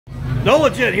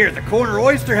Legit here at the Corner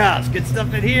Oyster House. Good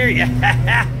stuff in here,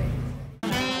 yeah.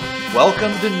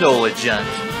 Welcome to Legit.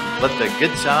 Let the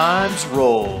good times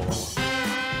roll.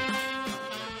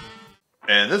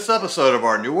 In this episode of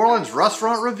our New Orleans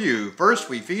restaurant review, first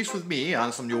we feast with me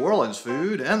on some New Orleans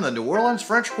food and the New Orleans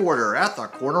French Quarter at the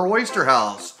Corner Oyster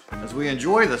House as we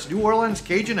enjoy this New Orleans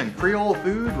Cajun and Creole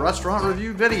food restaurant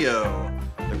review video.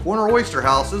 The Corner Oyster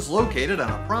House is located on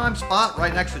a prime spot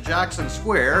right next to Jackson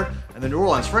Square and the New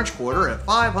Orleans French Quarter at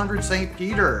 500 St.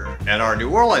 Peter. In our New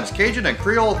Orleans Cajun and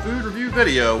Creole food review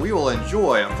video, we will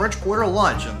enjoy a French Quarter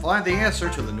lunch and find the answer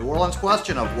to the New Orleans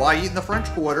question of why eat in the French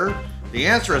Quarter. The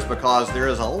answer is because there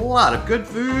is a lot of good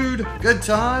food, good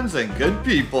times, and good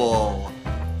people.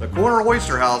 The Corner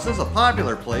Oyster House is a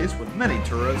popular place with many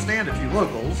tourists and a few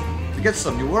locals to get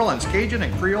some New Orleans Cajun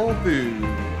and Creole food.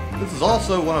 This is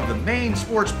also one of the main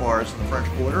sports bars in the French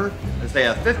Quarter, as they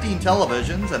have 15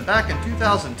 televisions, and back in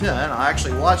 2010, I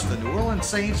actually watched the New Orleans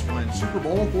Saints win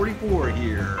Superbowl XLIV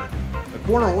here. The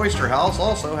Corner Oyster House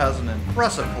also has an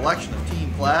impressive collection of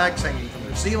team flags hanging from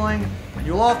their ceiling, and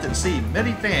you'll often see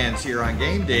many fans here on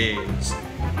game days.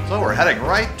 So we're heading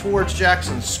right towards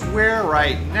Jackson Square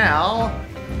right now,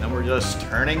 and then we're just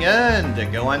turning in to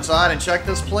go inside and check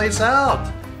this place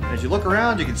out. As you look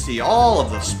around, you can see all of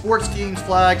the sports teams'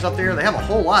 flags up there. They have a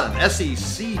whole lot of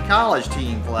SEC college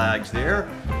team flags there.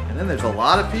 And then there's a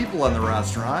lot of people in the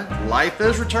restaurant. Life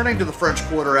is returning to the French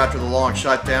Quarter after the long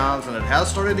shutdowns, and it has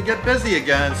started to get busy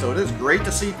again, so it is great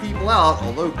to see people out,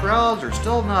 although crowds are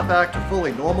still not back to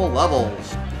fully normal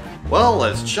levels. Well,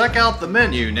 let's check out the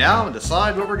menu now and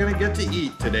decide what we're going to get to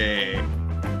eat today.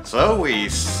 So we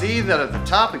see that at the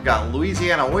top we've got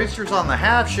Louisiana oysters on the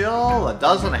half shell, a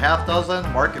dozen, a half dozen,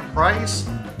 market price.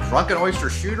 Drunken oyster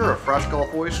shooter, a fresh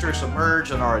Gulf oyster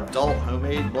submerged in our adult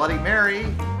homemade Bloody Mary.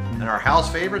 And our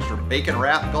house favorites are bacon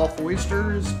wrapped Gulf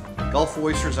oysters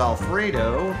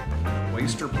Alfredo,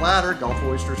 oyster platter, Gulf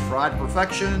oysters fried to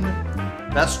perfection,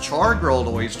 best char grilled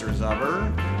oysters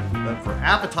ever. Then for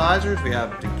appetizers, we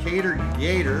have Decatur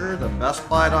Gator, the best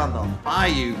bite on the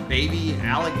Bayou, baby,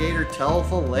 alligator tail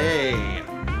filet.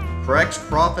 Craig's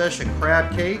crawfish and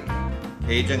crab cake,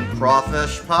 Cajun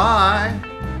crawfish pie,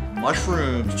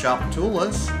 mushrooms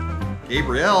chapatulas,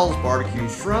 Gabrielle's barbecue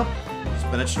shrimp,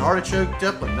 spinach and artichoke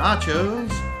dip with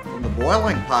nachos, from the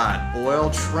boiling pot,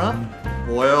 boiled shrimp,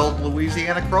 boiled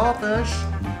Louisiana crawfish.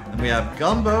 And we have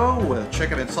gumbo with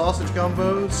chicken and sausage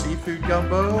gumbo, seafood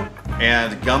gumbo,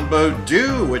 and gumbo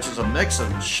stew, which is a mix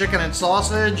of chicken and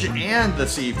sausage and the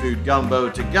seafood gumbo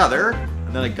together.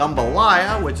 And then a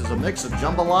jambalaya, which is a mix of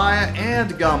jambalaya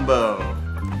and gumbo.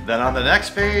 Then on the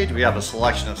next page, we have a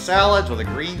selection of salads with a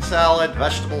green salad,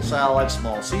 vegetable salad,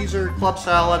 small Caesar, club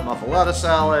salad, muffaletta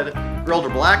salad, grilled or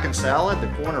blackened salad,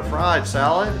 the corner fried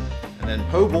salad, and then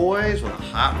po' boys with a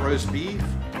hot roast beef,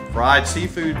 fried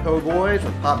seafood po' boys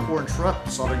with popcorn shrimp,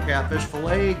 southern catfish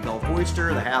fillet, Gulf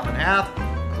oyster, the half and half,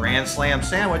 Grand Slam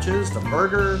sandwiches, the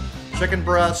burger, chicken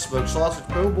breast, smoked sausage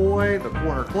po' boy, the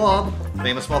corner club,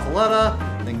 famous muffaletta,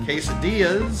 and then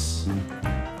quesadillas.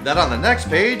 Then on the next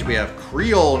page, we have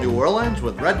Creole New Orleans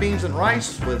with red beans and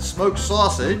rice with smoked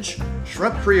sausage,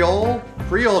 shrimp Creole,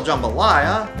 Creole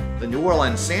jambalaya, the New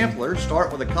Orleans sampler.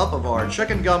 Start with a cup of our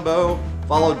chicken gumbo,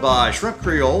 followed by shrimp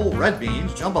Creole, red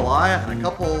beans, jambalaya, and a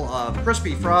couple of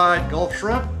crispy fried Gulf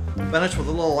shrimp. Finish with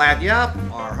a little adyap,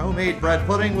 our homemade bread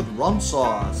pudding with rum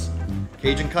sauce.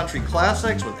 Cajun Country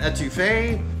Classics with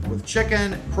etouffee, with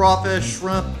chicken, crawfish,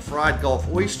 shrimp, fried Gulf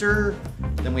oyster.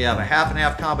 Then we have a half and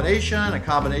half combination, a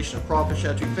combination of crawfish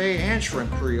etouffee and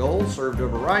shrimp Creole served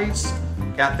over rice.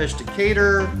 Catfish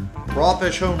Decatur,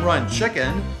 crawfish home run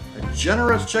chicken, a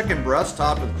generous chicken breast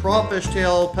topped with crawfish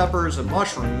tail, peppers, and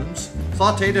mushrooms,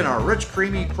 sauteed in our rich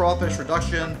creamy crawfish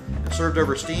reduction and served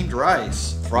over steamed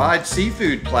rice. Fried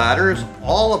seafood platters.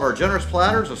 All of our generous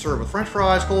platters are served with french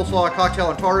fries, coleslaw, cocktail,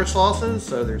 and tartar sauces.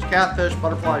 So there's catfish,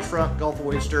 butterfly shrimp, Gulf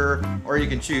oyster, or you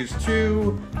can choose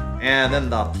two. And then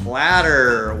the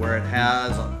platter, where it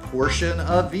has a portion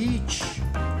of each.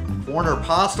 Corner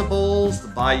pasta bowls, the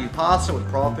Bayou pasta with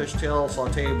crawfish tail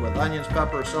sauteed with onions,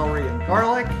 pepper, celery, and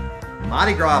garlic.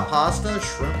 Mardi Gras pasta,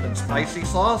 shrimp and spicy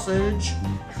sausage.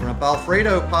 Shrimp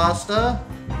Alfredo pasta.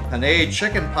 Panade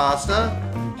chicken pasta.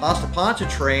 Pasta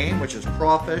Pontchartrain, which is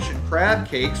crawfish and crab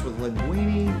cakes with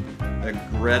linguine. The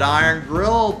Gridiron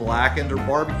Grill, blackened or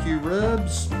barbecue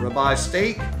ribs. Ribeye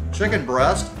steak, chicken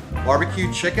breast,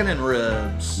 barbecue chicken and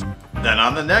ribs. Then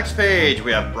on the next page,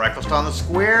 we have Breakfast on the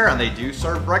Square, and they do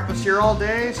serve breakfast here all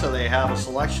day, so they have a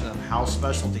selection of house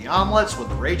specialty omelets with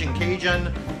the Raging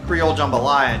Cajun, Creole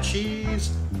jambalaya and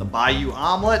cheese, the Bayou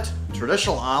omelet,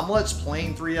 traditional omelets,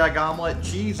 plain 3-egg omelet,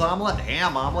 cheese omelet,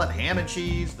 ham and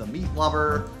cheese, the meat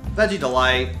lover, Veggie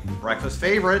Delight. Breakfast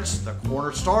favorites, the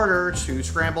corner starter, 2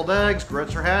 scrambled eggs,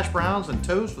 grits or hash browns, and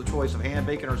toast with a choice of ham,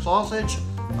 bacon, or sausage.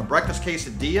 A breakfast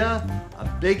quesadilla,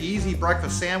 a big easy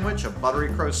breakfast sandwich, a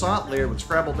buttery croissant layered with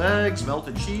scrambled eggs,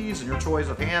 melted cheese, and your choice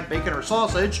of ham, bacon, or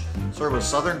sausage, served with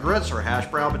southern grits or hash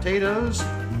brown potatoes.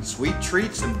 Sweet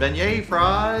treats and beignet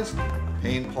fries, a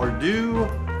pain pardue,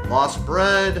 lost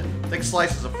bread, thick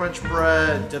slices of French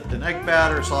bread, dipped in egg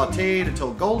batter, sauteed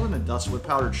until golden and dusted with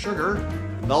powdered sugar,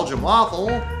 Belgian waffle,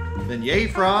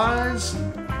 beignet fries,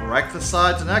 breakfast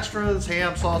sides and extras,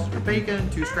 ham, sausage, or bacon,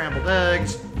 2 scrambled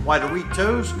eggs, white or wheat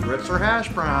toast, grits or hash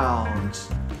browns.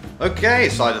 Okay,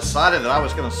 so I decided that I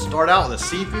was going to start out with a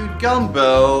seafood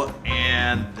gumbo,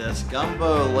 and this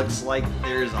gumbo looks like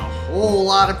there's a whole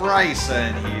lot of rice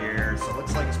in here. So it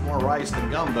looks like it's more rice than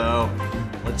gumbo.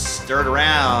 Let's stir it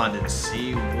around and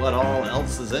see what all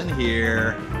else is in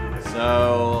here.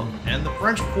 So, in the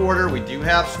French Quarter, we do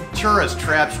have some tourist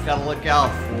traps you gotta look out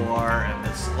for, and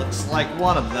this looks like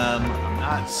one of them. I'm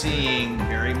not seeing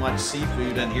very much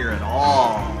seafood in here at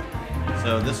all.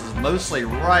 So this is mostly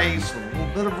rice with a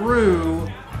little bit of roux,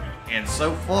 and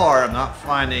so far I'm not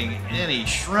finding any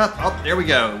shrimp. Oh, there we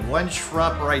go. 1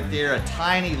 shrimp right there, a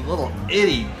tiny little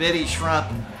itty bitty shrimp.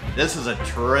 This is a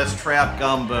tourist trap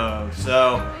gumbo,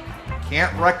 so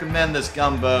can't recommend this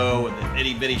gumbo with an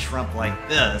itty bitty shrimp like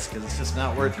this because it's just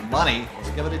not worth your money. Let's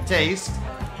give it a taste.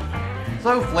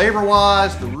 So flavor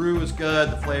wise, the roux is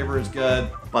good, the flavor is good,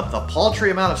 but the paltry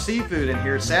amount of seafood in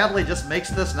here sadly just makes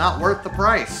this not worth the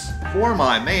price. For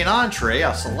my main entree,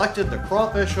 I selected the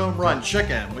crawfish home run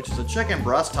chicken, which is a chicken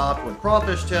breast topped with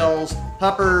crawfish tails,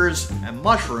 peppers, and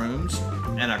mushrooms,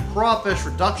 and a crawfish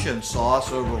reduction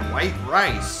sauce over white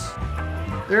rice.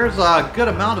 There's a good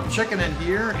amount of chicken in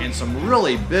here and some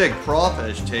really big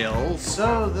crawfish tails,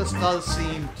 so this does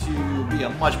seem to be a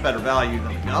much better value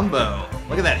than the gumbo.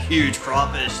 Look at that huge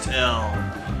crawfish tail.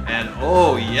 And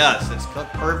oh yes, it's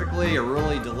cooked perfectly, a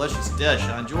really delicious dish.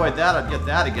 I enjoyed that, I'd get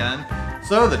that again.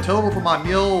 So the total for my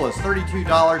meal was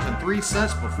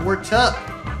 $32.03 before tip.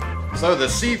 So the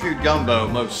seafood gumbo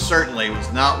most certainly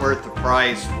was not worth the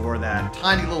price for that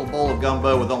tiny little bowl of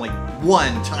gumbo with only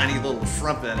 1 tiny little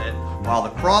shrimp in it, while the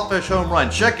crawfish home run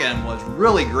chicken was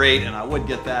really great and I would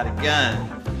get that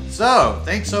again. So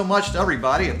thanks so much to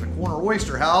everybody at the Corner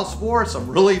Oyster House for some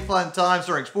really fun times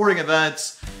during sporting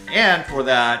events and for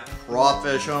that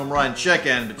crawfish home run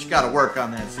chicken, but you gotta work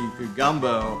on that seafood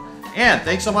gumbo. And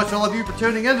thanks so much to all of you for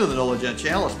tuning into the NOLA Gent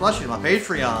channel, especially my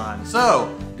Patreon.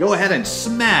 So, go ahead and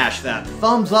smash that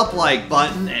thumbs up like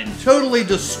button and totally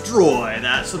destroy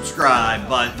that subscribe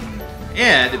button.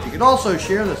 And if you could also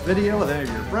share this video with any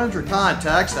of your friends or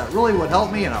contacts, that really would help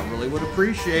me and I really would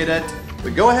appreciate it.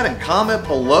 But go ahead and comment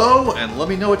below and let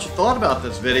me know what you thought about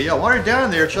this video. While you're down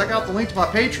there, check out the link to my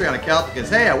Patreon account because,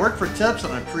 hey, I work for tips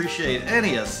and I appreciate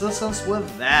any assistance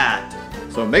with that.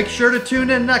 So make sure to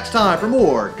tune in next time for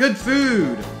more good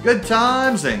food, good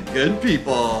times, and good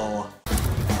people.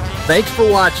 Thanks for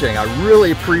watching. I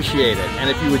really appreciate it. And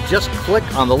if you would just click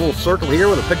on the little circle here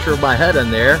with a picture of my head in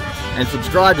there and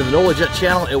subscribe to the NOLA Gent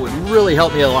channel, it would really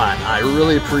help me a lot. I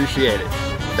really appreciate it.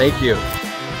 Thank you.